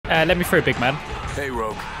Let me through, big man. Hey,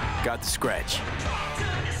 Rogue. Got the scratch.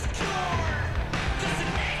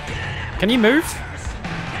 Can you move?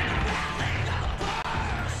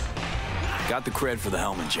 Got the cred for the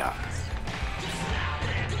Hellman job.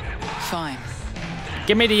 Fine.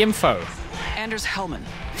 Give me the info. Anders Hellman.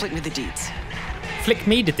 Flick me the deeds. Flick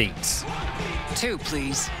me the deeds. 2,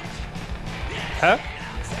 please. Huh?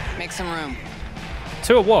 Make some room.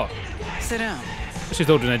 2 or what? Sit down. She's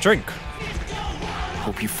ordering a drink.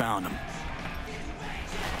 Hope you found him.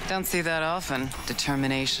 Don't see that often.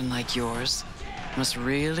 Determination like yours. Must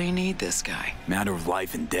really need this guy. Matter of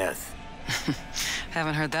life and death.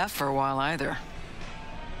 Haven't heard that for a while either.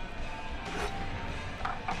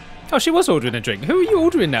 Oh, she was ordering a drink. Who are you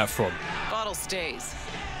ordering that from? Bottle stays.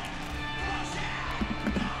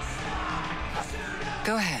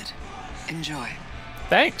 Go ahead. Enjoy.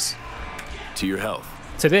 Thanks. To your health.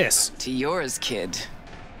 To this. To yours, kid.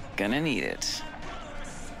 Gonna need it.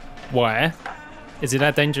 Why? Is it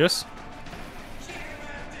that dangerous?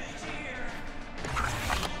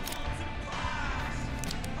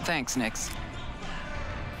 Thanks, Nix.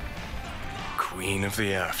 Queen of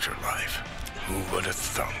the afterlife. Who would have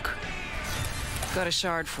thunk? Got a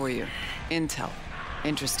shard for you. Intel.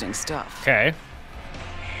 Interesting stuff. Okay.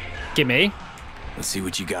 Gimme. Let's see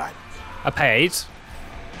what you got. I paid.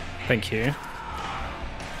 Thank you.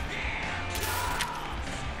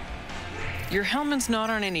 Your Hellman's not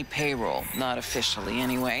on any payroll, not officially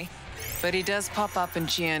anyway. But he does pop up in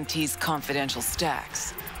GNT's confidential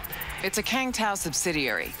stacks. It's a Kang Tao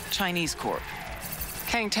subsidiary, Chinese Corp.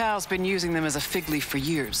 Kang Tao's been using them as a fig leaf for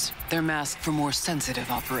years. They're masked for more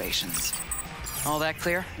sensitive operations. All that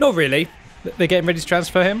clear? Not really. They're getting ready to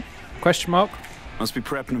transfer him? Question mark. Must be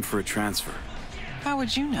prepping him for a transfer. How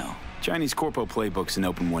would you know? Chinese Corpo playbook's an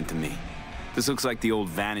open one to me. This looks like the old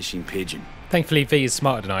vanishing pigeon. Thankfully, V is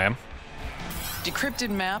smarter than I am. Decrypted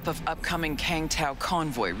map of upcoming Kang Tao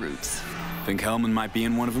convoy routes. Think Hellman might be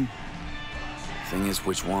in one of them? Thing is,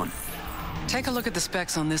 which one? Take a look at the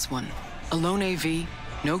specs on this one. A lone AV,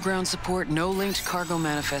 no ground support, no linked cargo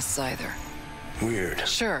manifests either. Weird.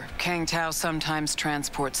 Sure, Kang Tao sometimes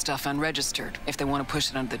transports stuff unregistered if they want to push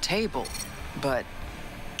it under the table. But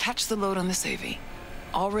catch the load on this AV.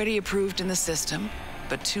 Already approved in the system,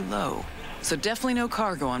 but too low. So definitely no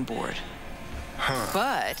cargo on board. Huh.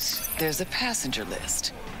 But there's a passenger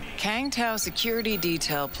list. Kang Tao security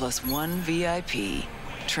detail plus 1 VIP.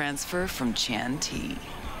 Transfer from Chan T.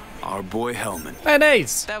 Our boy Hellman.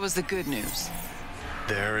 Mayonnaise! That was the good news.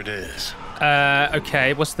 There it is.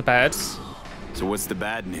 Okay, what's the bad? So what's the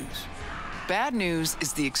bad news? Bad news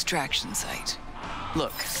is the extraction site.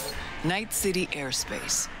 Look, Night City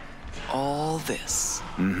airspace. All this.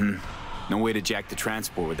 Mm-hmm. No way to jack the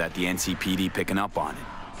transport without the NCPD picking up on it.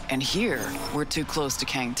 And here, we're too close to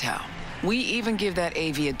Kang Tao. We even give that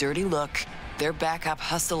AV a dirty look, their backup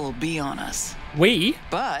hustle will be on us. We?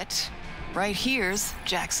 But right here's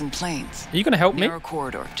Jackson Plains. Are you gonna help me? Narrow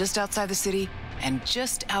corridor, just outside the city and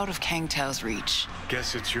just out of Kang Tao's reach.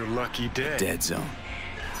 Guess it's your lucky day. Dead zone.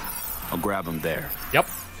 I'll grab him there. Yep.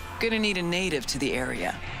 Gonna need a native to the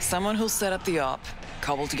area. Someone who'll set up the op,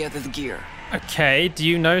 cobble together the gear. Okay, do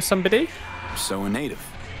you know somebody? So a native.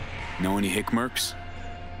 Know any hick mercs?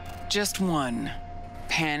 Just one.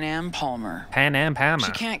 Panam Palmer. Panam Palmer.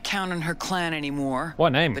 She can't count on her clan anymore.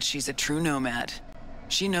 What name? But she's a true nomad.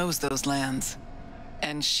 She knows those lands.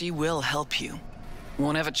 And she will help you.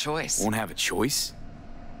 Won't have a choice. Won't have a choice?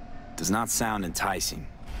 Does not sound enticing.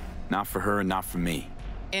 Not for her and not for me.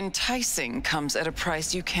 Enticing comes at a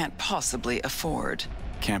price you can't possibly afford.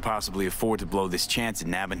 Can't possibly afford to blow this chance at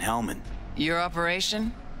nabbing Hellman. Your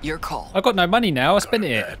operation, your call. I got no money now, I spent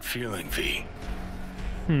Got a it. bad feeling, V.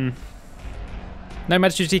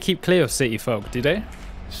 Nomads usually keep clear of city folk, do they?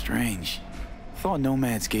 Strange. Thought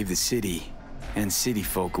nomads gave the city and city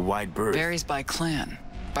folk a wide berth. Varies by clan,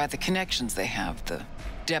 by the connections they have, the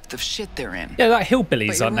depth of shit they're in. Yeah, like But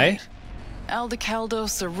hillbillies, you're aren't they? right.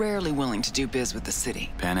 Aldecaldos are rarely willing to do biz with the city.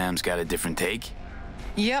 Panam's got a different take.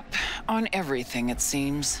 Yep, on everything it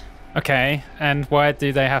seems. Okay, and why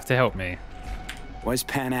do they have to help me? Why's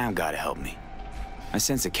Panam gotta help me? I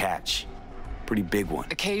sense a catch. Pretty big one.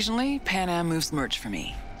 Occasionally, Panam moves merch for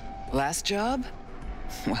me. Last job?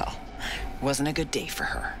 Well, wasn't a good day for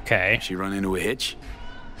her. Okay. She run into a hitch?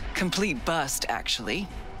 Complete bust, actually.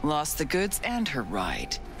 Lost the goods and her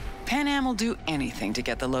ride. Panam will do anything to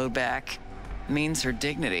get the load back. Means her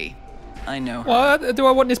dignity. I know her. What? Do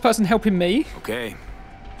I want this person helping me? Okay.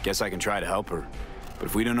 Guess I can try to help her. But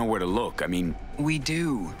if we don't know where to look, I mean... We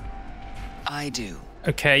do. I do.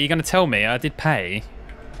 Okay, you're gonna tell me I did pay.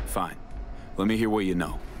 Fine. Let me hear what you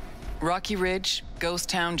know. Rocky Ridge, ghost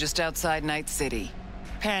town just outside Night City.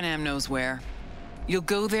 Panam knows where. You'll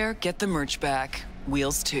go there, get the merch back,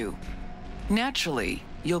 wheels too. Naturally,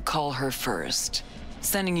 you'll call her first,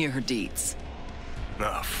 sending you her deets.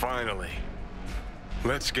 Ah, finally.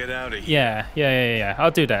 Let's get out of here. Yeah.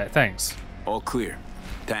 I'll do that. Thanks. All clear.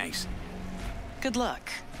 Thanks. Good luck.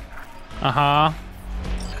 Uh-huh.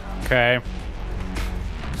 Okay.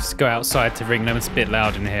 Just go outside to ring them. It's a bit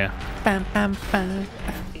loud in here.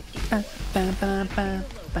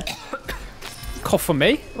 Cough on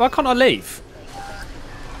me? Why can't I leave?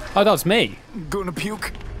 Oh, that was me. Gonna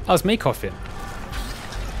puke? That was me coughing.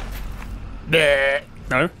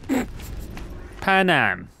 No.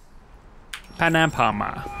 Panam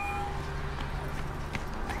Palmer.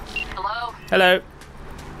 Hello? Hello.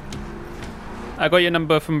 I got your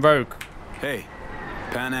number from Rogue. Hey,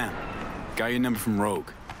 Panam. Got your number from Rogue.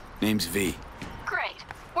 Name's V. Great.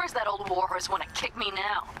 Where's that old warhorse want to kick me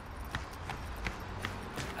now?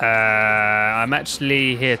 I'm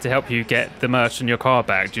actually here to help you get the merch and your car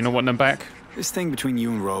back. Do you not want them back? This thing between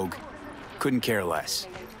you and Rogue, couldn't care less.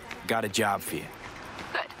 Got a job for you.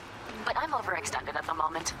 Good. But I'm overextended at the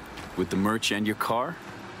moment. With the merch and your car,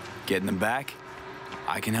 getting them back,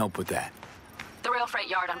 I can help with that. The rail freight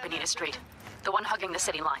yard on Bonita Street. The one hugging the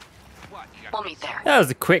city line. We'll meet there. That was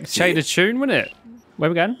a quick shaded tune, wasn't it? Where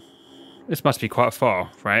we going? This must be quite far,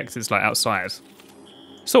 right? Because it's like outside.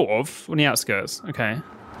 Sort of, on the outskirts. Okay.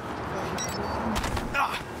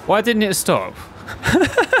 Why didn't it stop?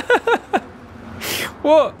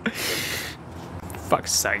 What?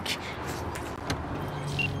 Fuck's sake.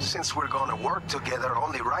 Since we're gonna work together,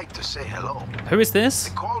 only right to say hello. Who is this?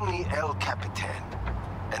 They call me El Capitan,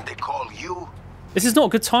 and they call you. This is not a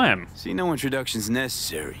good time. See, no introduction's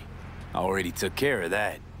necessary. I already took care of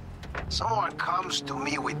that. Someone comes to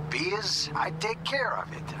me with biz, I take care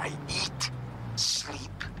of it. I eat,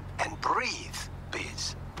 sleep, and breathe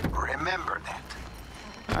biz. Remember that.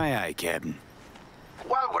 Aye, aye, Captain.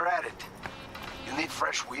 While we're at it, you need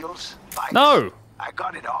fresh wheels? Bikes? No. I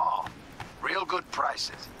got it all. Real good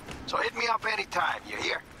prices. So hit me up anytime, you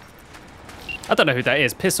hear? I don't know who that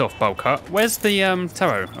is. Piss off, bowl cut. Where's the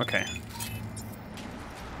tarot? Okay.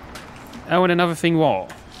 Oh, and another thing,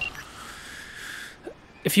 what?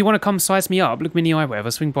 If you want to come size me up, look me in the eye, whatever,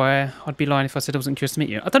 swing by. I'd be lying if I said I wasn't curious to meet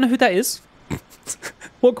you. I don't know who that is.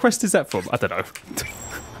 What quest is that from? I don't know.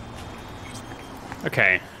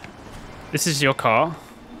 Okay. This is your car.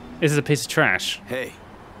 This is a piece of trash. Hey,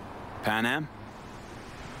 Panam?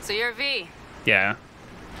 So you're V. Yeah.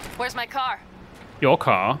 Where's my car? Your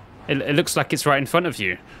car? It looks like it's right in front of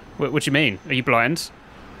you. What do you mean? Are you blind?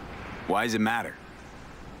 Why does it matter?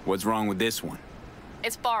 What's wrong with this one?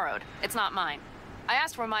 It's borrowed. It's not mine. I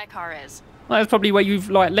asked where my car is. Well, that's probably where you've,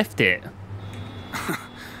 like, left it.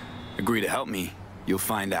 Agree to help me, you'll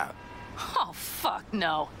find out. Oh, fuck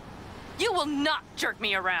no. You will not jerk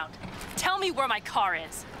me around. Tell me where my car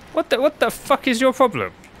is. What the fuck is your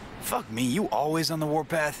problem? Fuck me, you always on the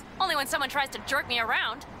warpath? Only when someone tries to jerk me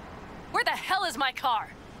around. Where the hell is my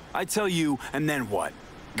car? I tell you, and then what?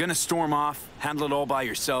 Gonna storm off, handle it all by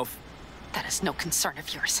yourself? That is no concern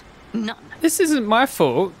of yours. None. This isn't my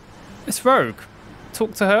fault. It's Rogue.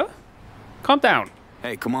 Talk to her. Calm down.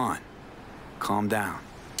 Hey, come on. Calm down.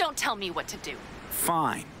 Don't tell me what to do.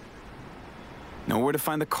 Fine. Know where to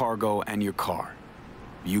find the cargo and your car.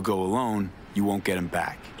 If you go alone, you won't get them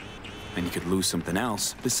back. And you could lose something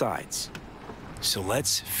else besides. So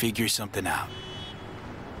let's figure something out.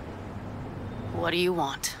 What do you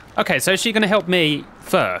want? Okay, so is she going to help me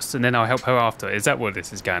first, and then I'll help her after? Is that what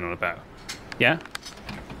this is going on about? Yeah?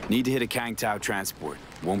 Need to hit a Kang Tao transport.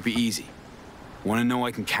 Won't be easy. Want to know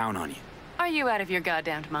I can count on you. Are you out of your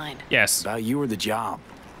goddamned mind? Yes. About you or the job.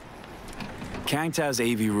 Kang Tao's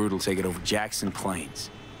AV route will take it over Jackson Plains.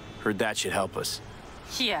 Heard that should help us.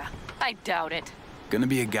 Yeah, I doubt it. Gonna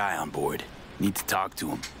be a guy on board. Need to talk to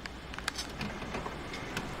him.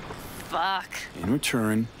 Fuck. In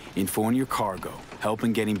return, info on your cargo. Help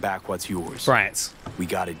in getting back what's yours. Right. We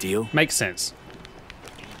got a deal? Makes sense.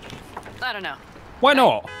 I don't know. Why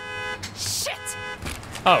not? Shit!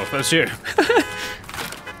 Oh, that's you.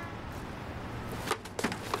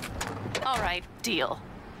 All right, deal.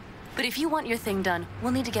 But if you want your thing done,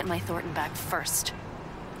 we'll need to get my Thornton back first.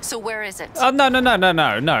 So where is it? Oh,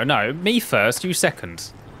 no. Me first, you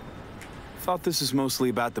second. Thought this was mostly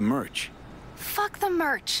about the merch. Fuck the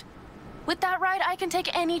merch. With that ride, I can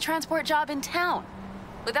take any transport job in town.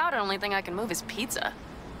 Without it, only thing I can move is pizza.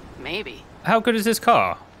 Maybe. How good is this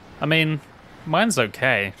car? I mean, mine's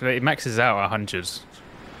okay. It maxes out 100.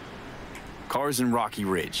 Car's in Rocky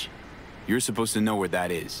Ridge. You're supposed to know where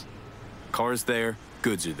that is. Car's there,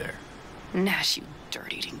 goods are there. Nash, you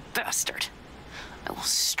dirt-eating bastard. I will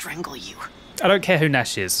strangle you. I don't care who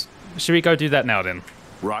Nash is. Should we go do that now then?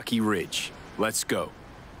 Rocky Ridge. Let's go.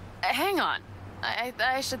 Hang on.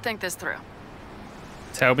 I should think this through.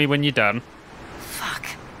 Tell me when you're done. Fuck.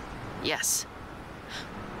 Yes.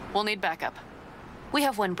 We'll need backup. We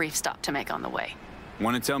have one brief stop to make on the way.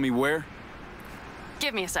 Want to tell me where?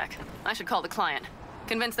 Give me a sec. I should call the client.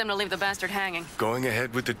 Convince them to leave the bastard hanging. Going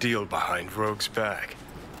ahead with the deal behind Rogue's back.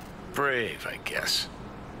 Brave, I guess.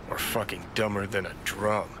 Or fucking dumber than a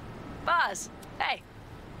drum. Boz, hey.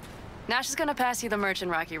 Nash is gonna pass you the merch in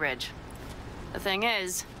Rocky Ridge. The thing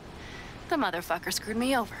is, the motherfucker screwed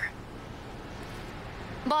me over.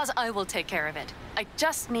 Boz, I will take care of it. I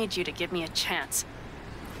just need you to give me a chance.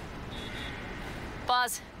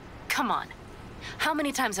 Boz, come on. How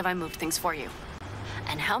many times have I moved things for you?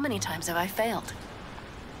 And how many times have I failed?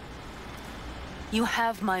 You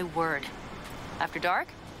have my word. After dark?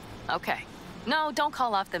 Okay. No, don't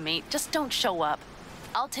call off the meet. Just don't show up.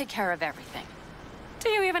 I'll take care of everything. Do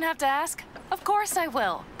you even have to ask? Of course I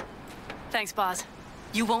will. Thanks, Boz.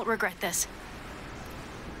 You won't regret this.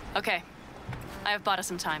 Okay. I have bought us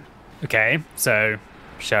some time. Okay, so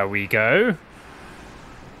shall we go?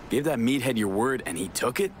 Gave that meathead your word and he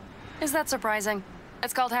took it? Is that surprising?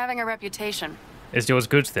 It's called having a reputation. Is yours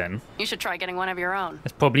good then? You should try getting one of your own.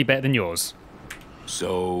 It's probably better than yours.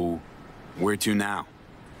 So, where to now?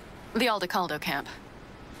 The Aldecaldo camp.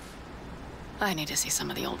 I need to see some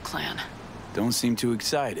of the old clan. Don't seem too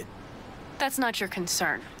excited. That's not your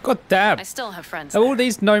concern. God damn. I still have friends Are there. all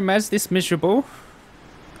these nomads this miserable?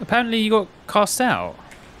 Apparently you got cast out.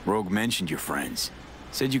 Rogue mentioned your friends.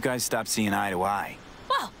 Said you guys stopped seeing eye to eye.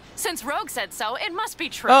 Well, since Rogue said so, it must be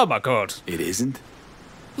true. Oh my god. It isn't?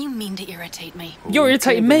 You mean to irritate me? You're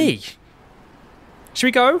irritating me. Should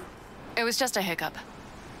we go? It was just a hiccup.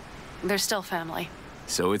 They're still family.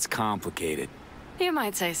 So it's complicated. You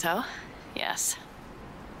might say so. Yes.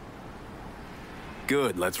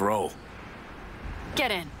 Good, let's roll.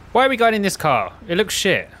 Get in. Why are we going in this car? It looks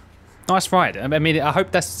shit. Nice ride. I mean, I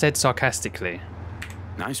hope that's said sarcastically.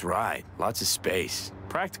 Nice ride. Lots of space.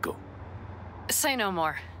 Practical. Say no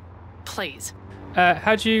more. Please.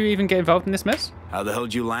 How'd you even get involved in this mess? How the hell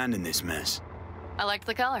did you land in this mess? I liked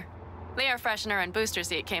the color. The air freshener and booster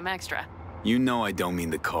seat came extra. You know I don't mean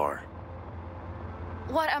the car.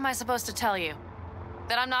 What am I supposed to tell you?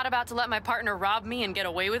 That I'm not about to let my partner rob me and get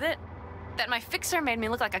away with it? That my fixer made me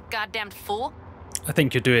look like a goddamned fool? I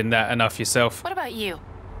think you're doing that enough yourself. What about you?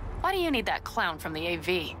 Why do you need that clown from the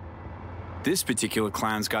AV? This particular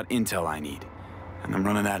clown's got intel I need, and I'm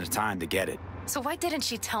running out of time to get it. So why didn't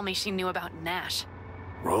she tell me she knew about Nash?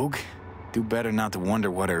 Rogue? Do better not to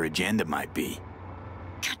wonder what her agenda might be.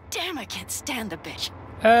 God damn, I can't stand the bitch.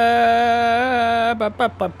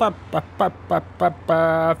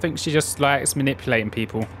 I think she just likes manipulating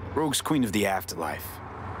people. Rogue's queen of the afterlife.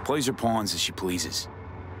 Plays her pawns as she pleases.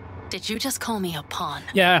 Did you just call me a pawn?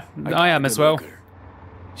 Yeah, I am as well.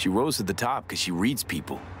 She rose to the top because she reads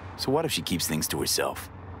people. So what if she keeps things to herself?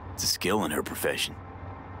 It's a skill in her profession.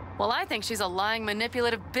 Well, I think she's a lying,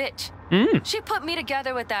 manipulative bitch. She put me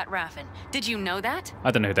together with that Raffen. Did you know that?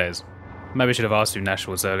 I don't know who that is. Maybe I should have asked who Nash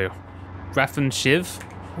was earlier. Raffen Shiv?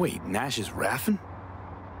 Wait, Nash is Raffen?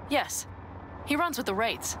 Yes. He runs with the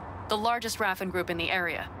Wraiths, the largest Raffen group in the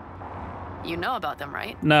area. You know about them,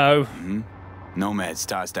 right? No. Nomads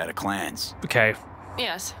tossed out of clans. Okay.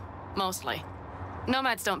 Yes, mostly.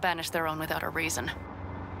 Nomads don't banish their own without a reason.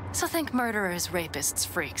 So think murderers, rapists,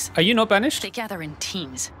 freaks. Are you not banished? They gather in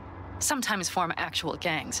teams, sometimes form actual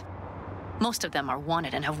gangs. Most of them are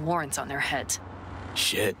wanted and have warrants on their heads.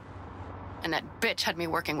 Shit. And that bitch had me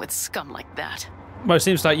working with scum like that. Well, it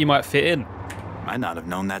seems like you might fit in. Might not have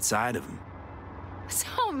known that side of him.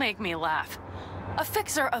 So make me laugh. A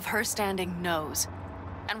fixer of her standing knows.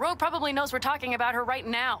 And Rogue probably knows we're talking about her right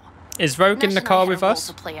now. Is Rogue in the Nash and I car had with a role us?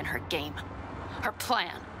 to play in her game. Her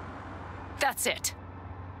plan. That's it.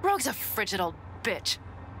 Rogue's a frigid old bitch.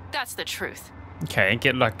 That's the truth. Okay,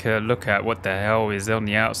 get like a look at what the hell is on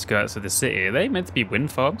the outskirts of the city. Are they meant to be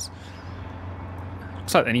wind farms?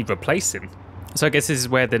 Looks like they need replacing. So I guess this is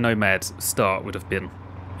where the nomads start, would have been.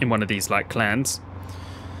 In one of these like clans.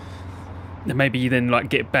 And maybe you then like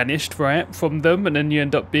get banished, right, from them, and then you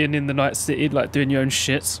end up being in the night city, like doing your own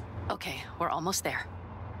shit. Okay, we're almost there.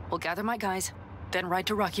 We'll gather my guys, then ride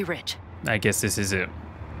to Rocky Ridge. I guess this is it.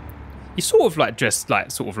 You sort of like dressed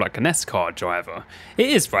like sort of like a NASCAR driver. It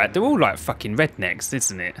is, right? They're all like fucking rednecks,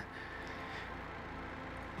 isn't it?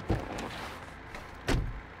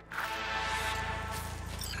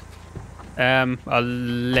 I'll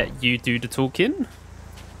let you do the talking.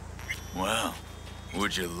 Well,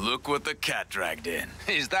 would you look what the cat dragged in?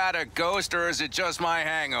 Is that a ghost or is it just my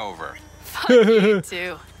hangover? Fuck you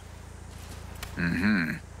too.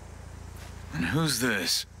 Mm-hmm. And who's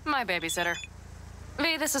this? My babysitter.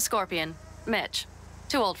 V, this is Scorpion. Mitch.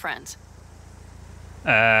 2 old friends.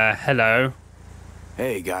 Hello.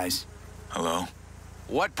 Hey, guys. Hello?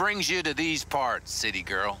 What brings you to these parts, city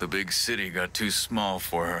girl? The big city got too small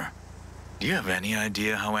for her. Do you have any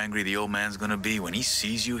idea how angry the old man's gonna be when he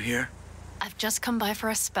sees you here? I've just come by for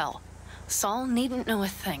a spell. Saul needn't know a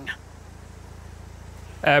thing.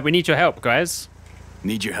 We need your help, guys.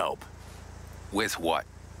 Need your help. With what?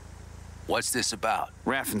 What's this about?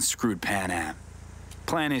 RAFFENS screwed Panam.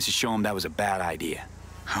 Plan is to show him that was a bad idea.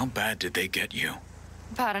 How bad did they get you?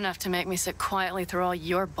 Bad enough to make me sit quietly through all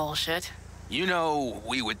your bullshit. You know,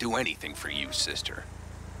 we would do anything for you, sister.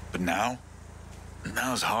 But now?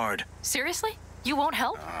 Now's hard. Seriously? You won't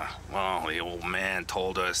help? Well, the old man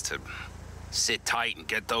told us to sit tight and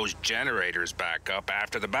get those generators back up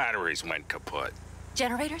after the batteries went kaput.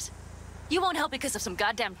 Generators? You won't help because of some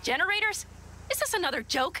goddamn generators? Is this another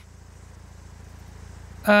joke?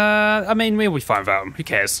 I mean, we'll be fine without them. Who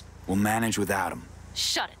cares? We'll manage without him.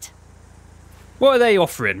 Shut it. What are they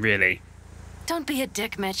offering, really? Don't be a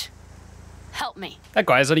dick, Mitch. Help me. That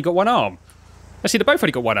guy's only got one arm. Actually, they both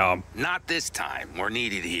only got one arm. Not this time. We're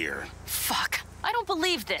needed here. Fuck. I don't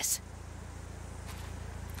believe this.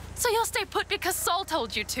 So you'll stay put because Saul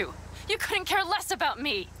told you to. You couldn't care less about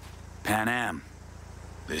me. Panam.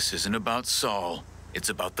 This isn't about Saul. It's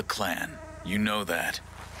about the clan. You know that.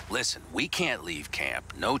 Listen, we can't leave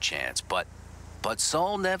camp. No chance. But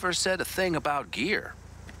Saul never said a thing about gear.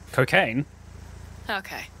 Cocaine?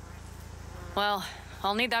 Okay. Well,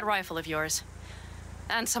 I'll need that rifle of yours.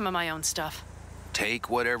 And some of my own stuff. Take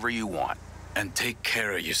whatever you want. And take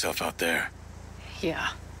care of yourself out there. Yeah.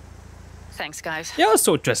 Thanks, guys. Yeah, I was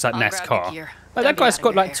sort of dressed like I'll grab the NASCAR. gear. Like, Don't that be guy's out of got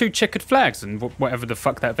your like hair. 2 checkered flags and whatever the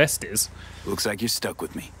fuck that vest is. Looks like you're stuck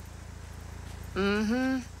with me.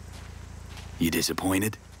 Mm-hmm. You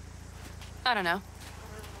disappointed? I don't know.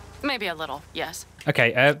 Maybe a little, yes.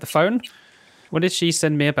 Okay, the phone. What did she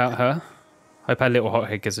send me about her? Hope our little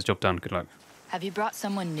hothead gets the job done. Good luck. Have you brought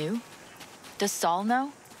someone new? Does Saul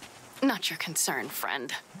know? Not your concern,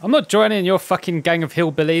 friend. I'm not joining your fucking gang of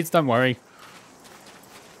hillbillies, don't worry.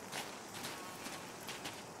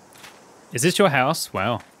 Is this your house?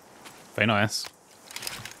 Wow. Very nice.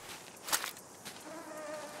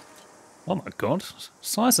 Oh my god.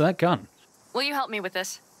 Size of that gun. Will you help me with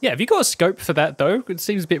this? Yeah, have you got a scope for that though? It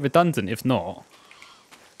seems a bit redundant if not.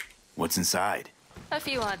 What's inside? A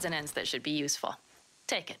few odds and ends that should be useful.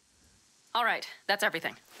 Take it. All right, that's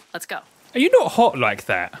everything. Let's go. Are you not hot like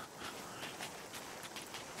that?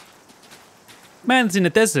 Man's in the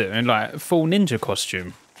desert in like full ninja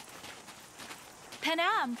costume.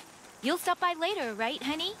 Panam, you'll stop by later, right,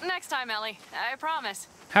 honey? Next time, Ellie. I promise.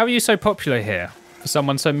 How are you so popular here? For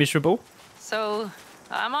someone so miserable? So,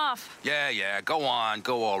 I'm off. Yeah, go on.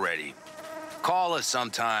 Go already. Call us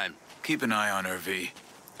sometime. Keep an eye on her, V.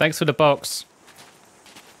 Thanks for the box.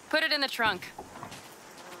 Put it in the trunk.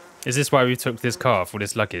 Is this why we took this car for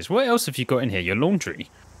this luggage? What else have you got in here? Your laundry?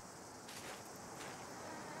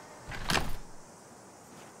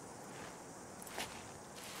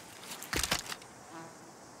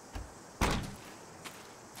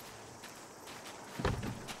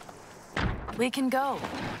 We can go.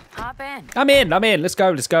 Hop in. I'm in. Let's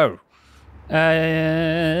go. You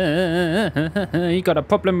got a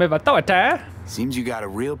problem with authority? Seems you got a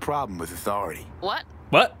real problem with authority. What?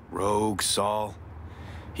 What? Rogue, Saul.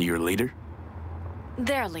 He your leader?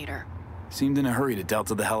 Their leader. Seemed in a hurry to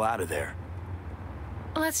delta the hell out of there.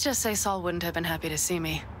 Let's just say Saul wouldn't have been happy to see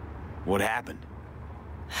me. What happened?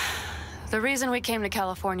 The reason we came to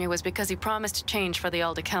California was because he promised change for the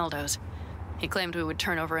Aldecaldos. He claimed we would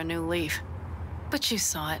turn over a new leaf. But you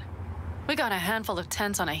saw it. We got a handful of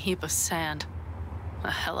tents on a heap of sand.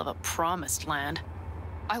 A hell of a promised land.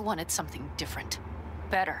 I wanted something different.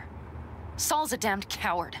 Better. Saul's a damned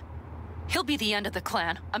coward. He'll be the end of the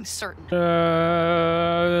clan, I'm certain.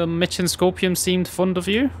 Mitch and Scorpion seemed fond of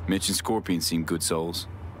you? Mitch and Scorpion seem good souls.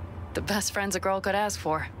 The best friends a girl could ask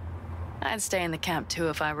for. I'd stay in the camp too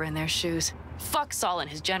if I were in their shoes. Fuck Saul and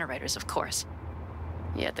his generators, of course.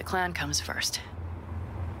 Yet the clan comes first.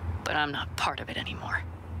 But I'm not part of it anymore.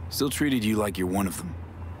 Still treated you like you're one of them.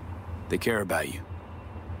 They care about you.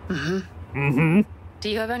 Do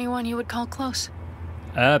you have anyone you would call close?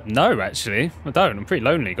 No, actually. I don't. I'm a pretty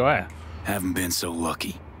lonely guy. Haven't been so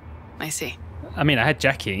lucky. I see. I mean, I had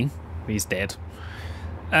Jackie. He's dead.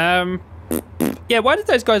 Yeah, why did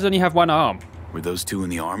those guys only have one arm? Were those two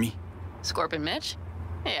in the army? Scorpion Mitch?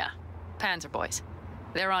 Yeah. Panzer boys.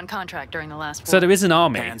 They're on contract during the last war. So there is an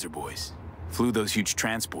army. Panzer boys. Flew those huge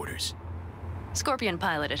transporters. Scorpion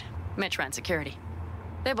piloted. Mitch ran security.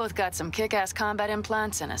 They both got some kick-ass combat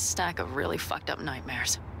implants and a stack of really fucked up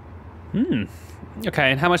nightmares.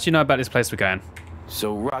 Okay, and how much do you know about this place we're going?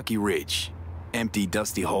 So Rocky Ridge. Empty,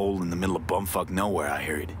 dusty hole in the middle of bumfuck nowhere, I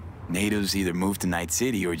heard. Natives either moved to Night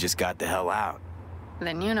City or just got the hell out.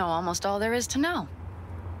 Then you know almost all there is to know.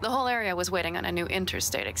 The whole area was waiting on a new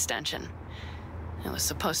interstate extension. It was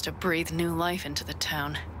supposed to breathe new life into the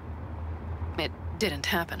town. It didn't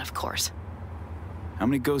happen, of course. How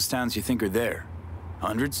many ghost towns do you think are there?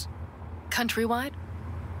 Hundreds? Countrywide?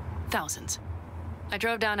 Thousands. I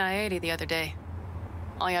drove down I-80 the other day.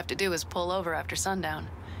 All you have to do is pull over after sundown.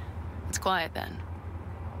 It's quiet then.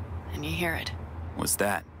 And you hear it. What's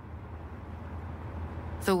that?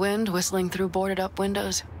 The wind whistling through boarded-up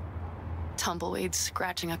windows. Tumbleweeds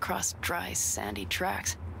scratching across dry, sandy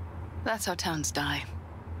tracks. That's how towns die.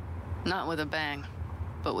 Not with a bang,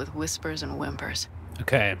 but with whispers and whimpers.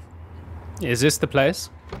 Okay. Is this the place?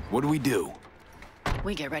 What do we do?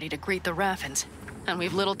 We get ready to greet the RAFFENS, and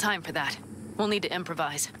we've little time for that. We'll need to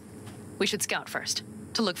improvise. We should scout first,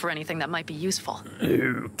 to look for anything that might be useful.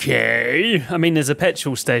 Okay. I mean, there's a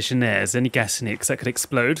petrol station there. Is there any gas in it? 'Cause that could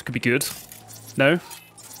explode. Could be good. No?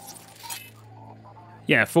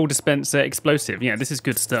 Yeah, full dispenser explosive. Yeah, this is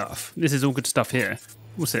good stuff. This is all good stuff here.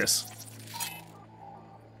 What's this?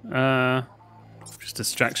 Just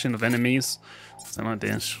distraction of enemies. Something like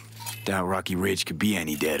this. Doubt Rocky Ridge could be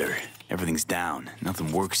any deader. Everything's down.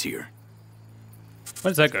 Nothing works here. Where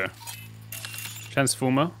does that go?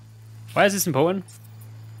 Transformer. Why is this important?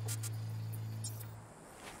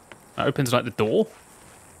 That opens like the door.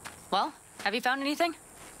 Well, have you found anything?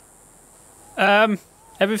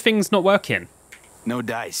 Everything's not working. No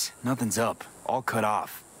dice. Nothing's up. All cut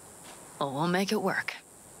off. Well, we'll make it work.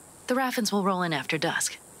 The RAFFENS will roll in after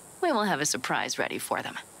dusk. We will have a surprise ready for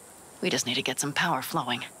them. We just need to get some power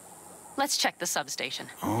flowing. Let's check the substation.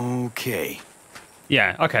 Okay.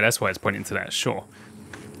 Yeah, okay, that's why it's pointing to that, sure.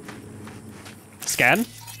 Scan.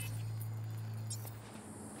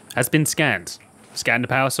 Has been scanned. Scan the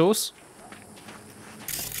power source.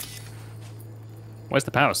 Where's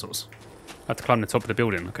the power source? I have to climb the top of the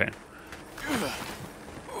building, okay.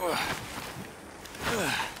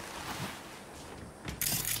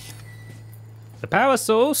 The power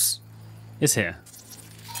source is here.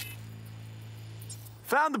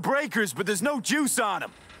 Found the breakers, but there's no juice on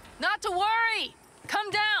them. Not to worry! Come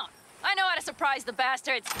down! I know how to surprise the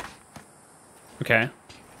bastards. Okay.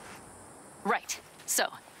 Right. So,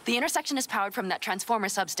 the intersection is powered from that transformer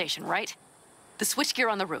substation, right? The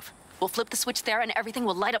switchgear on the roof. We'll flip the switch there and everything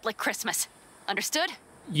will light up like Christmas. Understood?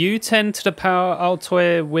 You tend to the power, I'll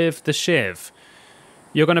toy with the shiv.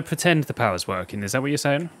 You're going to pretend the power's working, is that what you're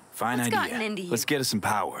saying? Fine What's gotten idea. into you? Let's get us some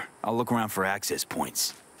power. I'll look around for access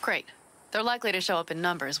points. Great. They're likely to show up in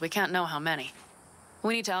numbers. We can't know how many.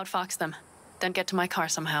 We need to outfox them, then get to my car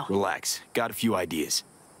somehow. Relax. Got a few ideas.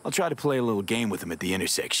 I'll try to play a little game with them at the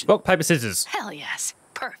intersection. Rock, paper, scissors. Hell yes.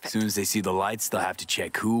 Perfect. As soon as they see the lights, they'll have to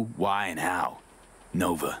check who, why, and how.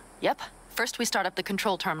 Nova. Yep. First we start up the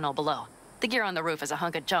control terminal below. The gear on the roof is a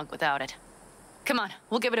hunk of junk without it. Come on,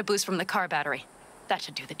 we'll give it a boost from the car battery. That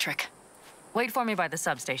should do the trick. Wait for me by the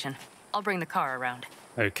substation. I'll bring the car around.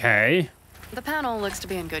 Okay. The panel looks to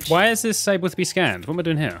be in good shape. Why is this able to be scanned? What am I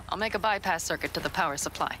doing here? I'll make a bypass circuit to the power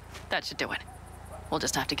supply. That should do it. We'll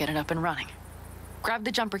just have to get it up and running. Grab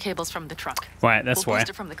the jumper cables from the trunk. Right, that's we'll why. boost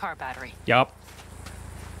it from the car battery. Yup.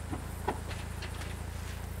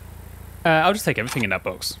 I'll just take everything in that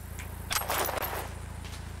box.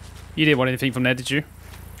 You didn't want anything from there, did you?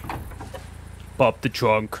 Pop the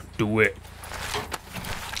trunk. Do it.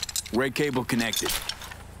 Red cable connected.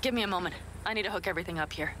 Give me a moment. I need to hook everything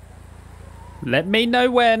up here. Let me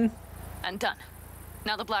know when. And done.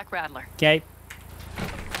 Now the Black Rattler. Okay.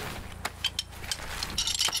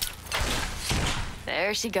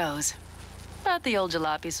 There she goes. But the old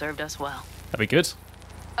jalopy served us well. That'd be good.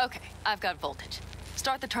 Okay, I've got voltage.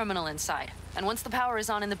 Start the terminal inside. And once the power is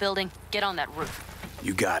on in the building, get on that roof.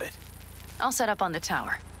 You got it. I'll set up on the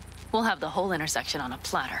tower. We'll have the whole intersection on a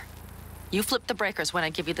platter. You flip the breakers when I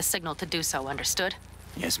give you the signal to do so, understood?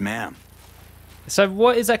 Yes, ma'am. So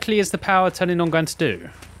what exactly is the power turning on going to do?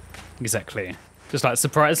 Exactly. Just like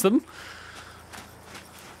surprise them?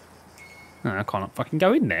 Oh, I can't fucking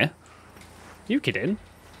go in there. You kidding?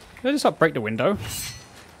 I'll just like break the window.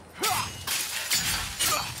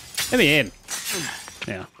 Let me in.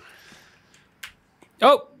 Yeah.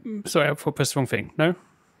 Oh! Sorry, I pressed the wrong thing. No?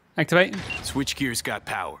 Activate? Switchgear's got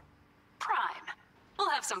power. Prime. We'll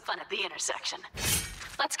have some fun at the intersection.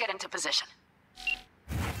 Let's get into position.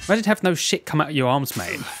 Imagine have no shit come out of your arms,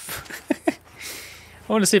 mate. I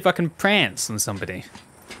want to see if I can prance on somebody.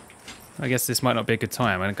 I guess this might not be a good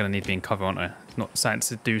time. I'm going to need to be in cover, aren't I? Not something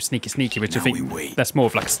to do sneaky, which Now I think that's more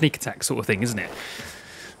of like a sneak attack sort of thing, isn't it?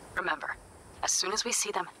 Remember, as soon as we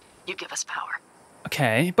see them, you give us power.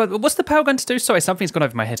 Okay, but what's the power going to do? Sorry, something's gone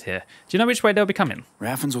over my head here. Do you know which way they'll be coming?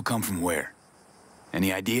 Raffens will come from where?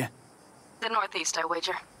 Any idea? The northeast, I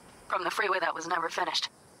wager. From the freeway that was never finished.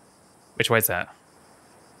 Which way is that?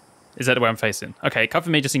 Is that the way I'm facing? Okay,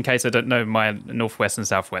 cover me just in case I don't know my northwest and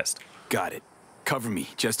southwest. Got it. Cover me,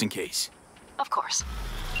 just in case. Of course.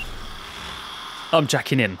 I'm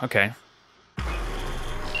jacking in, okay.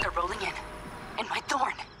 They're rolling in. And my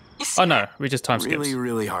thorn. You see Oh no, we just time skips.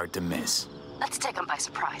 Really hard to miss. Let's take them by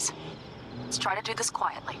surprise. Let's try to do this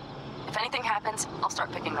quietly. If anything happens, I'll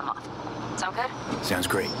start picking them off. Sound good? Sounds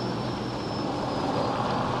great.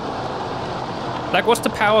 Like, what's the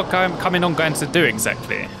power coming on going to do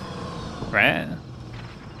exactly? Right?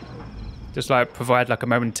 Just like provide like a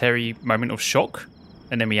momentary moment of shock,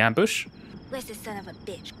 and then we ambush. Where's the son of a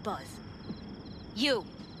bitch, Buzz? You,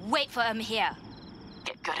 wait for him here.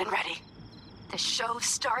 Get good and ready. The show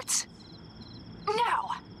starts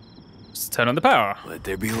now. Just turn on the power. Let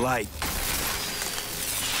there be light.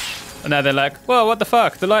 And now they're like, well, what the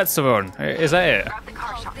fuck? The lights are on. Is that it? Grab the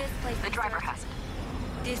car shop. The driver has it.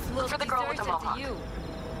 Look for the girl with the mohawk.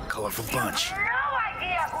 Colorful bunch.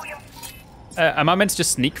 Am I meant to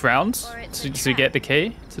just sneak round to get the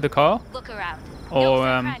key to the car? Look around.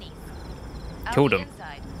 Or kill them?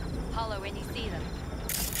 Holler when you see them.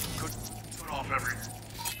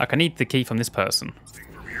 Like, I need the key from this person.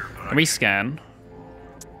 Can we scan?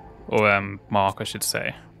 Or mark, I should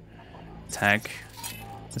say. Tag.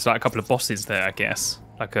 There's like a couple of bosses there, I guess.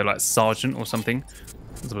 Like a sergeant or something.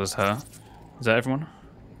 As well as her. Is that everyone?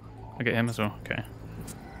 I get him as well. Okay.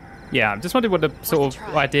 Yeah, I'm just wondering what the sort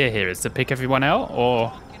of idea here is. To pick everyone out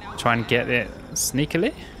or try and get it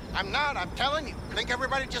sneakily? I'm not, I'm telling you. Think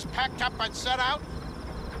everybody just packed up and set out?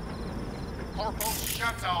 Corpo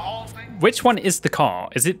shut the whole thing. Which one is the car?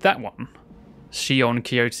 Is it that one? Shion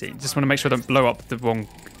Kyoto. Just want to make sure I don't blow up the wrong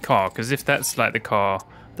car, because if that's like the car,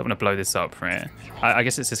 I don't want to blow this up, right? I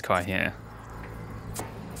guess it's this car here.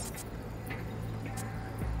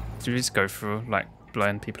 Do we just go for like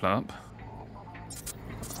blowing people up?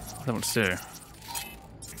 I don't know what to do.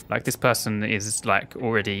 Like, this person is like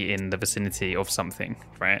already in the vicinity of something,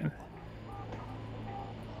 right?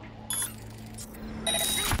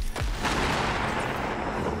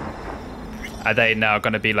 Are they now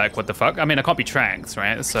going to be like, what the fuck? I mean, I can't be tracked,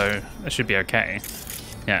 right? So it should be okay.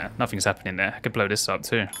 Yeah, nothing's happening there. I could blow this up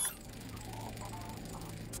too.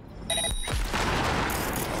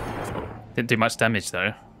 Didn't do much damage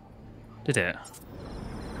though, did it?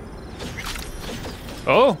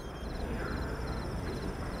 Oh!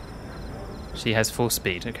 She has full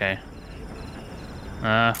speed, okay.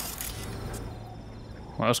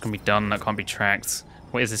 What else can be done that can't be tracked?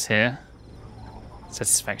 What is this here?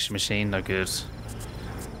 Satisfaction machine, no good.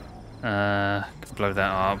 Can blow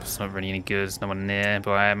that up, it's not really any good, there's no one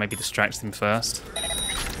nearby. Maybe distract them first.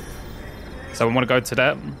 Someone want to go to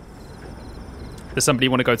that? Does somebody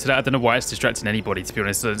want to go to that? I don't know why it's distracting anybody, to be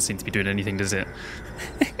honest. It doesn't seem to be doing anything, does it?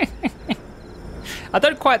 I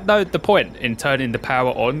don't quite know the point in turning the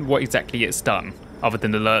power on, what exactly it's done, other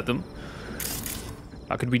than alert them.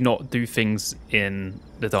 Like, could we not do things in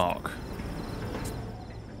the dark?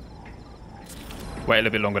 Wait a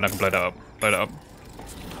little bit longer and I can blow that up. Blow that up.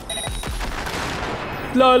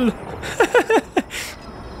 LOL!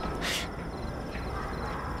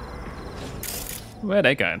 Where are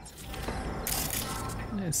they going?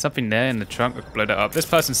 There's something there in the trunk. I can blow that up. This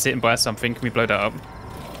person's sitting by something. Can we blow that up?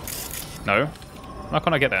 No? Why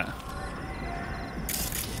can't I get that?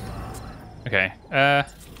 Okay. I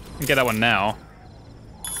can get that one now.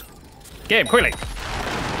 Get him, quickly!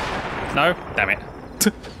 No? Damn it.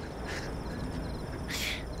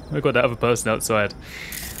 We've got that other person outside.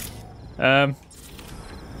 I'm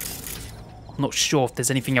not sure if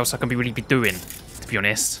there's anything else I can really be doing, to be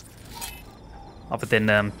honest. Other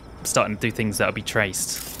than starting to do things that'll be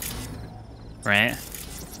traced. Right?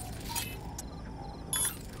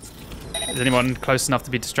 Is anyone close enough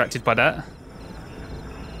to be distracted by that?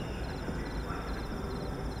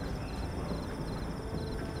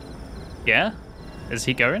 Yeah? Is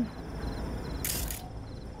he going?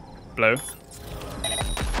 Blow.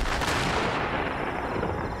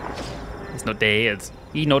 He's not dead.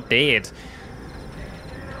 He's not dead.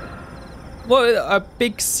 What a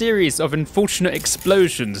big series of unfortunate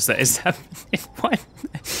explosions that is happening.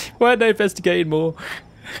 Why are they investigating more?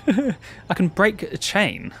 I can break a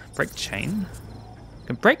chain. Break chain? I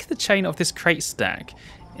can break the chain of this crate stack.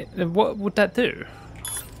 What would that do?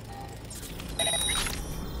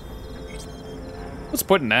 What's the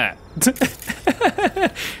point in that?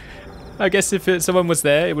 I guess if someone was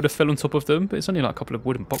there, it would have fell on top of them, but it's only like a couple of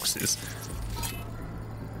wooden boxes.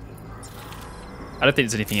 I don't think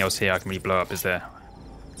there's anything else here I can really blow up, is there?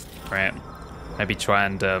 Right. Maybe try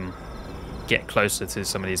and get closer to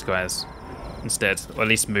some of these guys instead, or at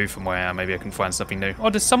least move from where I am. Maybe I can find something new. Oh,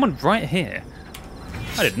 there's someone right here.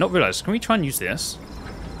 I did not realise. Can we try and use this?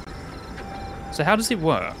 So how does it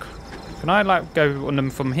work? Can I like go on them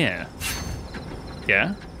from here?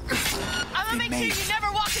 Yeah? I'm gonna make sure you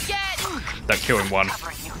never walk again! Don't kill him one.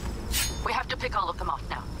 We have to pick all of them off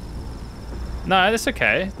now. No, that's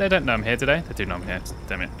okay. They don't know I'm here, do they? They do know I'm here.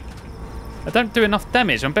 Damn it. I don't do enough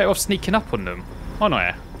damage. I'm better off sneaking up on them, aren't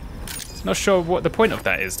I? Not sure what the point of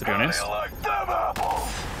that is, to be honest. They're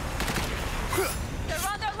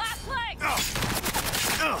on their last legs!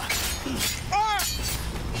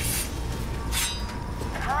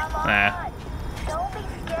 Nah.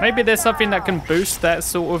 Maybe there's something that can boost that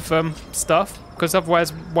sort of stuff, because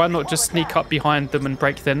otherwise, why not just sneak up behind them and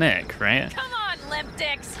break their neck, right? Come on, limp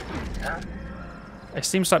dicks! It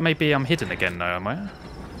seems like maybe I'm hidden again, though, am I?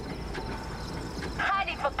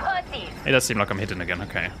 Hiding for pussies. It does seem like I'm hidden again,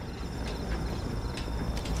 okay.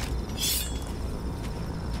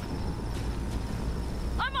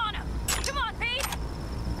 I'm on him! Come on, Pete!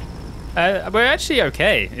 We're actually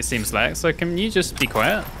okay, it seems like, so can you just be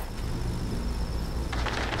quiet?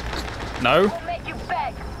 No? We'll make you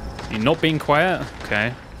beg. You're not being quiet?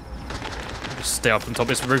 Okay. Just stay up on top of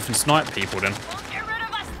this roof and snipe people then. Won't get rid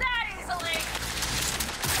of us that easily!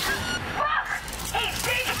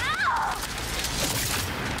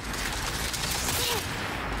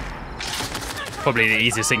 Probably the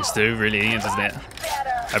easiest thing to do, really, isn't it?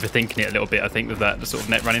 Overthinking it a little bit, I think, with that the sort of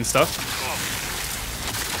net running stuff.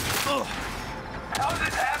 How's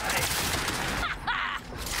this happening?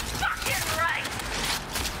 Fucking right!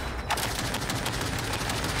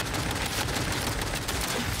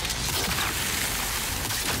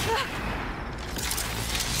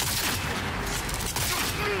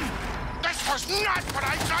 This was not what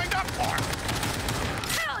I signed up for!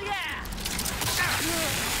 Hell yeah!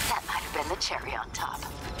 That might have been the cherry on top.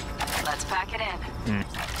 Let's pack it in.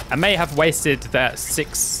 I may have wasted that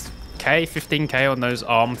 6k, 15k on those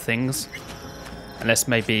arm things. Unless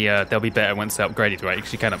maybe they'll be better once they're upgraded, right?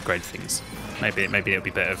 Because you can upgrade things. Maybe it'll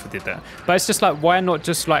be better if we did that. But it's just like, why not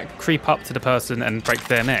just like creep up to the person and break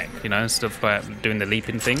their neck, you know, instead of like doing the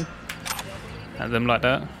leaping thing at them like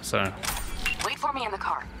that. So Wait for me in the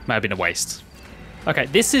car. might have been a waste. Okay,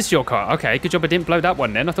 this is your car. Okay, good job I didn't blow that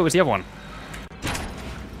one then. I thought it was the other one.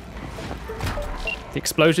 The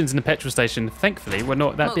explosions in the petrol station, thankfully, were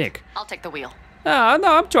not that Move. big. I'll take the wheel. Oh,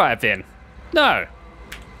 no, I'm driving. No.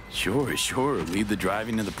 Sure. Leave the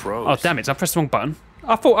driving to the pros. Oh, damn it. I pressed the wrong button.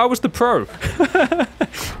 I thought I was the pro.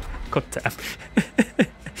 God damn.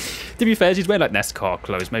 To be fair, she's wearing like NASCAR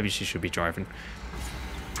clothes. Maybe she should be driving.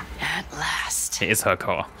 At last. It is her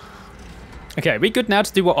car. Okay, are we good now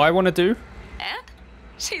to do what I want to do? And?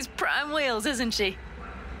 She's prime wheels, isn't she?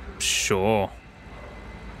 Sure.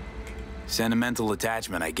 Sentimental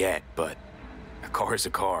attachment, I get, but a car's a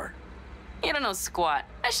car. You don't know squat.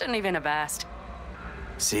 I shouldn't even have asked.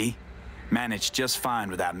 See? Managed just fine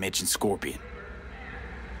without Mitch and Scorpion.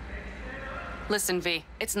 Listen, V,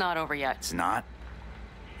 it's not over yet. It's not?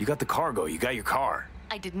 You got the cargo, you got your car.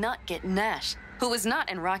 I did not get Nash, who was not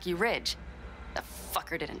in Rocky Ridge. The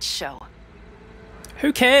fucker didn't show.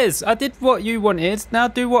 Who cares? I did what you wanted. Now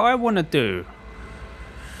do what I want to do.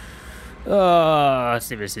 Oh, let's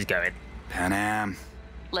see where this is going. Panam.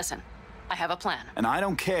 Listen, I have a plan. And I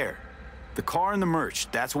don't care. The car and the merch,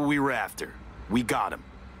 that's what we were after. We got him.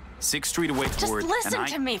 6th Street away Just forward. listen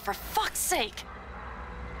to me, for fuck's sake.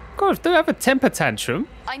 God, don't have a temper tantrum.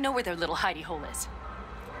 I know where their little hidey hole is.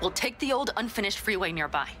 We'll take the old unfinished freeway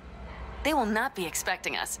nearby. They will not be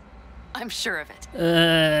expecting us. I'm sure of it.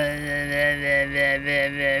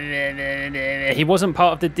 He wasn't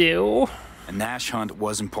part of the deal. A Nash hunt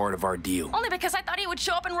wasn't part of our deal. Only because I thought he would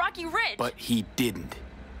show up in Rocky Ridge. But he didn't.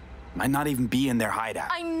 Might not even be in their hideout.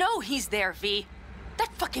 I know he's there, V.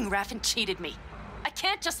 That fucking Raffen cheated me. I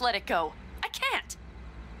can't just let it go. I can't.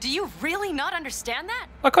 Do you really not understand that?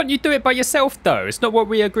 Why can't you do it by yourself, though? It's not what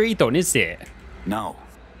we agreed on, is it? No.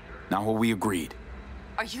 Not what we agreed.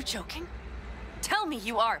 Are you joking? Tell me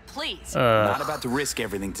you are, please. Not about to risk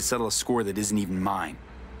everything to settle a score that isn't even mine.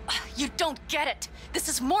 You don't get it. This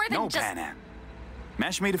is more than just... No, Panam.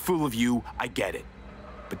 Mash made a fool of you, I get it.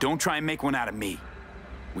 But don't try and make one out of me.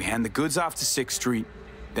 We hand the goods off to 6th Street,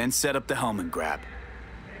 then set up the Hellman grab.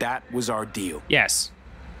 That was our deal. Yes.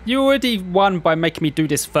 You already won by making me do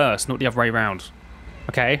this first, not the other way around.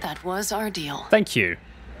 Okay? That was our deal. Thank you.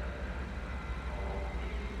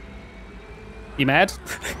 You mad?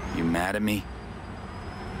 You mad at me?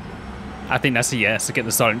 I think that's a yes to get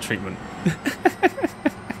the silent treatment.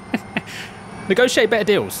 Negotiate better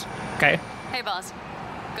deals. Okay. Hey, boss.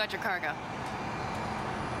 Got your cargo.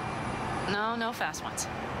 No fast ones.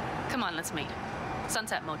 Come on, let's meet.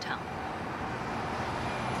 Sunset Motel.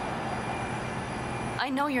 I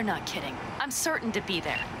know you're not kidding. I'm certain to be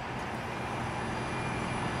there.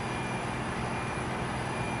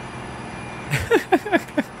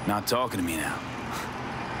 Not talking to me now.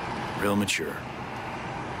 Real mature.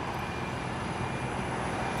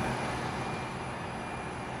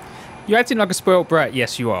 You acting like a spoiled brat.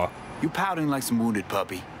 Yes, you are. You pouting like some wounded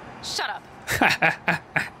puppy. Shut up.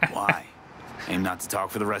 Why? Aim not to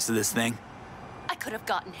talk for the rest of this thing? I could have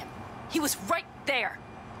gotten him. He was right there.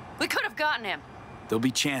 We could have gotten him. There'll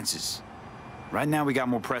be chances. Right now we got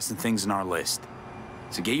more pressing things on our list.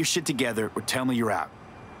 So get your shit together or tell me you're out.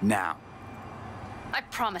 Now. I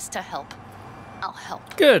promise to help. I'll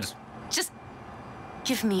help. Good. Just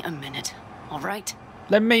give me a minute, all right?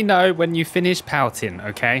 Let me know when you finish pouting,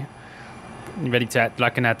 okay? You ready to act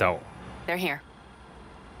like an adult? They're here.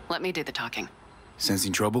 Let me do the talking.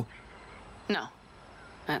 Sensing trouble? No.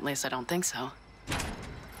 At least I don't think so.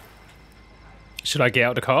 Should I get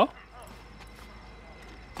out of the car?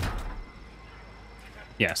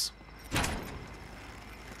 Yes.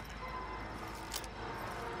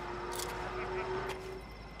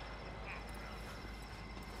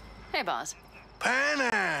 Hey, boss.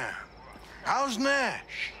 Panam! How's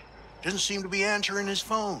Nash? Doesn't seem to be answering his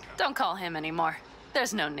phone. Don't call him anymore.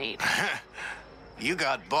 There's no need. You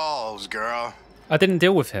got balls, girl. I didn't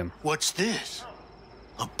deal with him. What's this?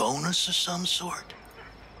 A bonus of some sort?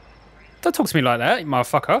 Don't talk to me like that, you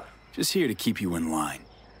motherfucker. Just here to keep you in line.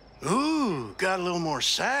 Ooh, got a little more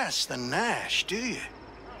sass than Nash, do you?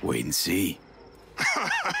 Wait and see.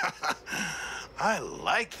 I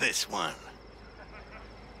like this one.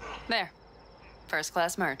 There. First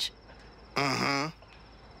class merch. Mm-hmm.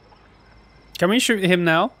 Can we shoot him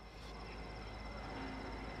now?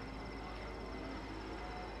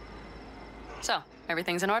 So,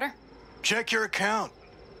 everything's in order? Check your account.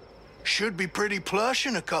 Should be pretty plush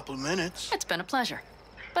in a couple of minutes. It's been a pleasure.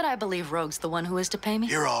 But I believe Rogue's the one who is to pay me.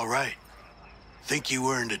 You're all right. Think you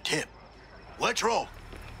earned a tip. Let's roll.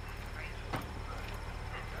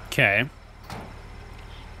 Okay.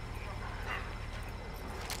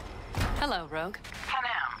 Hello, Rogue.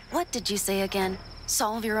 Panam. What did you say again?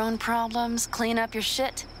 Solve your own problems, clean up your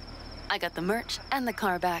shit? I got the merch and the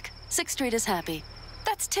car back. 6th Street is happy.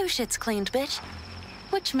 That's 2 shits cleaned, bitch.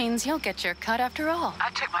 Which means you'll get your cut after all. I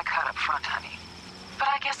took my cut up front, honey. But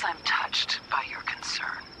I guess I'm touched by your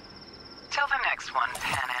concern. Till the next one,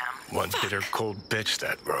 Panam. One bitter cold bitch,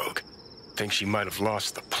 that rogue. Think she might have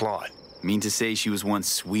lost the plot. Mean to say she was once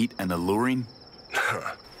sweet and alluring?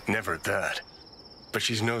 Never that. But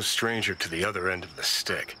she's no stranger to the other end of the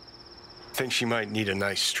stick. Think she might need a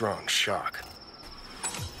nice strong shock.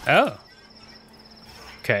 Oh.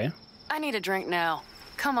 Okay. I need a drink now.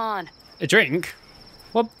 Come on. A drink?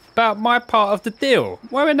 What about my part of the deal?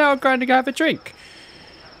 Why are we now going to go have a drink?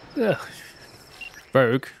 Ugh.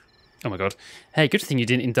 Rogue. Oh my god. Hey, good thing you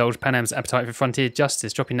didn't indulge Panam's appetite for frontier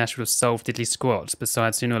justice. Dropping Nash would have solved diddly squat.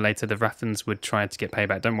 Besides, sooner or later, the RAFFENS would try to get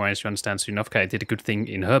payback. Don't worry, she'll understand soon enough. Okay, I did a good thing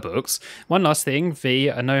in her books. One last thing. V,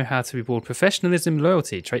 I know how to reward professionalism,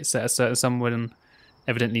 loyalty, traits that a certain someone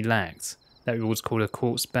evidently lacked. That reward's called a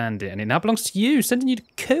Quartz Bandit, and it now belongs to you. Sending you to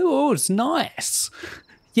Quartz. Nice.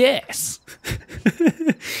 Yes.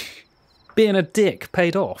 Being a dick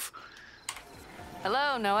paid off.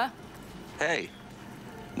 Hello, Noah. Hey.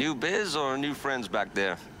 New biz or new friends back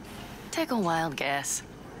there? Take a wild guess.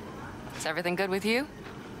 Is everything good with you?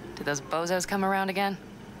 Did those bozos come around again?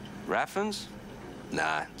 RAFFENS?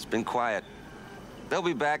 Nah, it's been quiet. They'll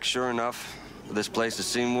be back, sure enough. This place has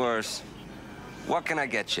seen worse. What can I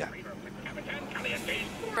get you?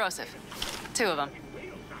 Broseph. 2 of them.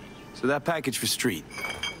 So that package for Street,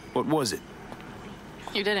 what was it?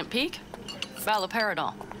 You didn't peek?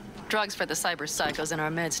 Valoperidol. Drugs for the cyber psychos in our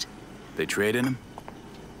midst. They trade in them?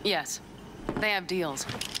 Yes. They have deals.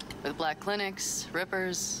 With black clinics,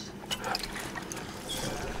 rippers.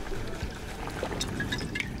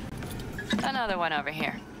 Another one over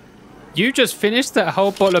here. You just finished that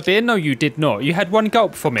whole bottle of beer? No, you did not. You had one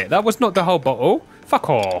gulp from it. That was not the whole bottle. Fuck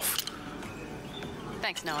off.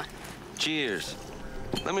 Thanks, Noah. Cheers.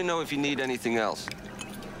 Let me know if you need anything else.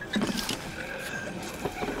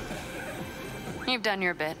 You've done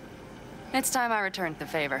your bit. It's time I returned the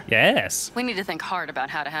favor. Yes. We need to think hard about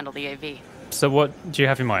how to handle the AV. So what do you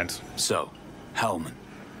have in mind? So, Hellman,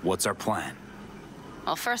 what's our plan?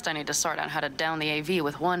 Well, first I need to sort out how to down the AV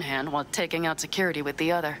with one hand while taking out security with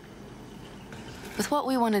the other. With what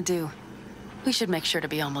we want to do, we should make sure to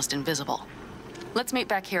be almost invisible. Let's meet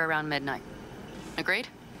back here around midnight. Agreed?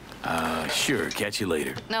 Sure. Catch you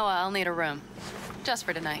later. Noah, I'll need a room. Just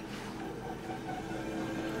for tonight.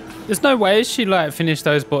 There's no way she like finished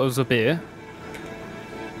those bottles of beer.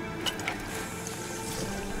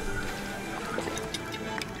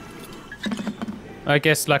 I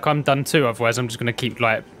guess like I'm done too, otherwise I'm just gonna keep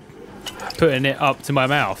like putting it up to my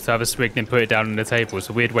mouth to have a swig, then put it down on the table. It's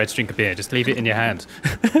a weird way to drink a beer. Just leave it in your hand.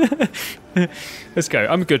 Let's go.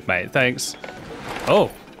 I'm good, mate. Thanks. Oh,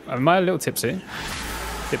 am I a little tipsy?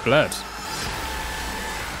 Bit blurred.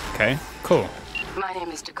 Okay, cool. My name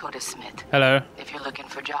is Dakota Smith. Hello. If you're looking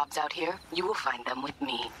for jobs out here, you will find them with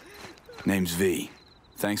me. Name's V.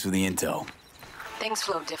 Thanks for the intel. Things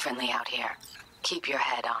flow differently out here. Keep your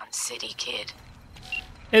head on, city kid.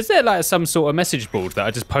 Is there like some sort of message board that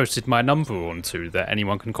I just posted my number onto that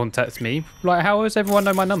anyone can contact me? Like, how does everyone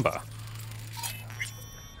know my number?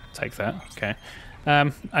 Take that. Okay.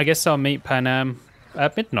 I guess I'll meet Panam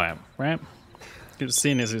at midnight, right?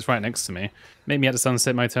 Seeing as it's right next to me. Meet me at the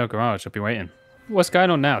Sunset Motel garage. I'll be waiting. What's going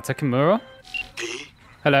on now? Takemura? V?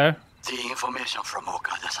 Hello? The information from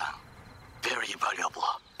Okada-san. Very valuable.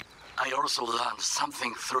 I also learned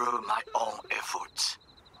something through my own efforts.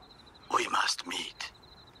 We must meet.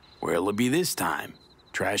 Where'll it be this time?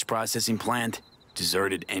 Trash processing plant?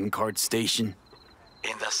 Deserted end-cart station?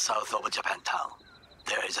 In the south of Japantown,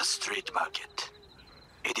 there is a street market.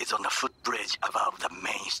 It is on a footbridge above the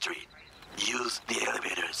main street. Use the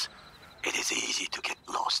elevators. It is easy to get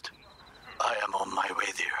lost. I am on my way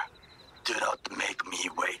there. Do not make me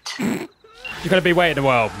wait. You're gonna be waiting a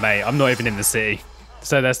while, mate. I'm not even in the city.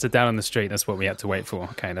 So that's the down on the street. That's what we had to wait for.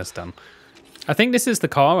 Okay, that's done. I think this is the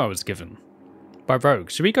car I was given by Rogue.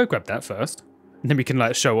 Should we go grab that first? And then we can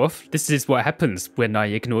like show off. This is what happens when I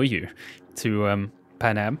ignore you to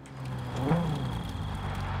Panam.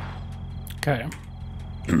 Okay.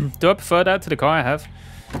 Do I prefer that to the car I have?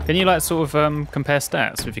 Can you like sort of compare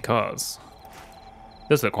stats with your cars?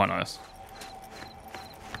 Does look quite nice.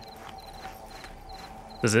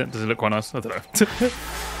 Does it? Does it look quite nice? I don't know.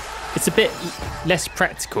 It's a bit less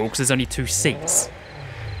practical because there's only 2 seats,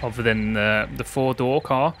 other than the 4-door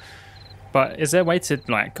car. But is there a way to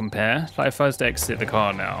like compare? Like if I was to exit the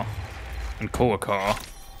car now and call a car,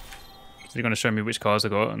 is it going to show me which cars I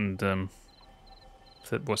got and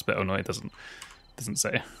what's better or not? It doesn't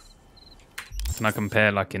say. Can I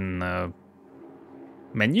compare like in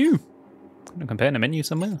menu? Can I compare in a menu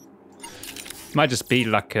somewhere? Might just be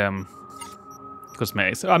like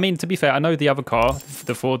cosmetics. I mean, to be fair, I know the other car,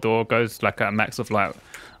 the 4-door, goes like at a max of like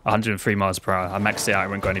 103 miles per hour. I maxed it out, I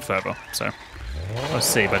won't go any further. So let's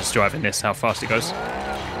see by just driving this how fast it goes.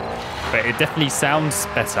 But it definitely sounds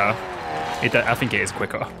better. I think it is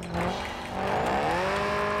quicker.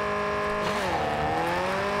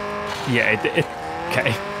 Yeah,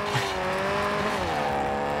 okay.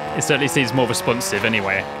 It certainly seems more responsive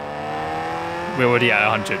anyway. We're already at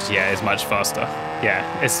 100. Yeah, it's much faster. Yeah,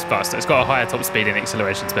 it's faster. It's got a higher top speed and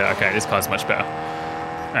acceleration's better. Okay, this car's much better.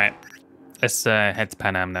 All right, let's head to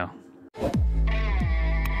Panam now.